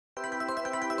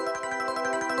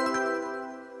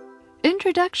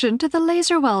Introduction to the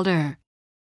laser welder.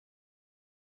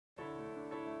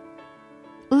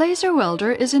 Laser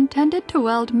welder is intended to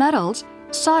weld metals,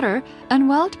 solder, and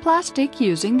weld plastic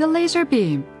using the laser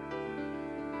beam.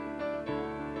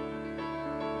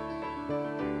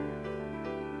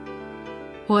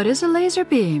 What is a laser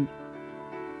beam?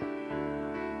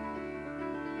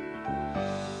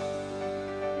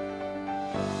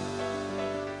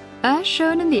 As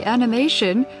shown in the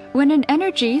animation, when an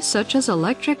energy such as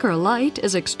electric or light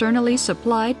is externally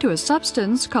supplied to a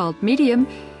substance called medium,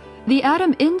 the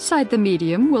atom inside the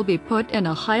medium will be put in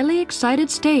a highly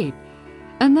excited state,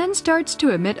 and then starts to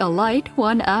emit a light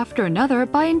one after another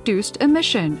by induced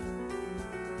emission.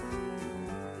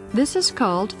 This is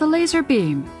called the laser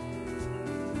beam.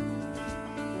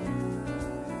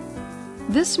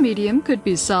 This medium could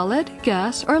be solid,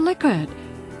 gas, or liquid,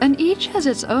 and each has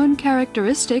its own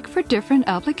characteristic for different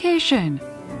application.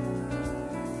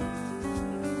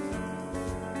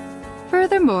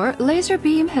 Furthermore, laser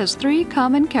beam has three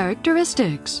common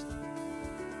characteristics.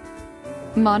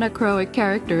 Monochroic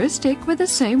characteristic with the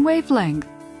same wavelength.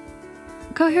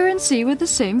 Coherency with the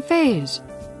same phase.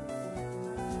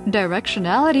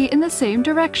 Directionality in the same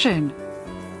direction.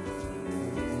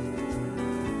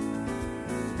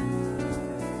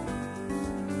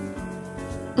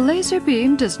 Laser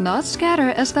beam does not scatter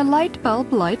as the light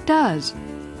bulb light does,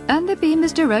 and the beam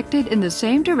is directed in the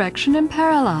same direction in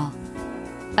parallel.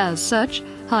 As such,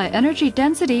 high energy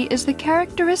density is the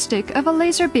characteristic of a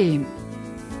laser beam.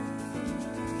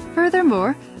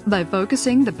 Furthermore, by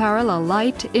focusing the parallel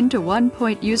light into one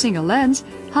point using a lens,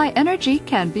 high energy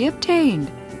can be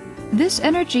obtained. This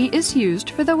energy is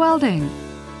used for the welding.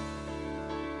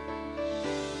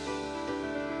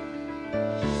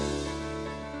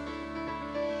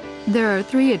 There are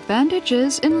three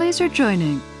advantages in laser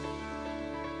joining.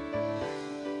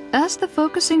 As the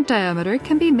focusing diameter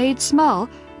can be made small,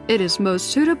 it is most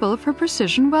suitable for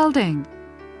precision welding.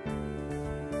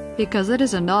 Because it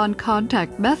is a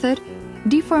non-contact method,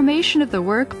 deformation of the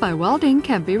work by welding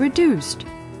can be reduced.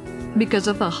 Because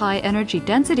of the high energy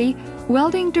density,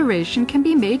 welding duration can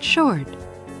be made short.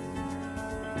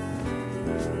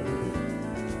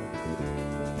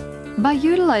 By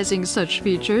utilizing such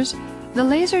features, the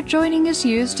laser joining is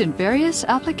used in various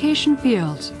application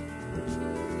fields.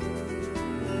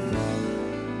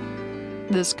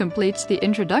 This completes the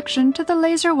introduction to the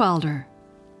laser welder.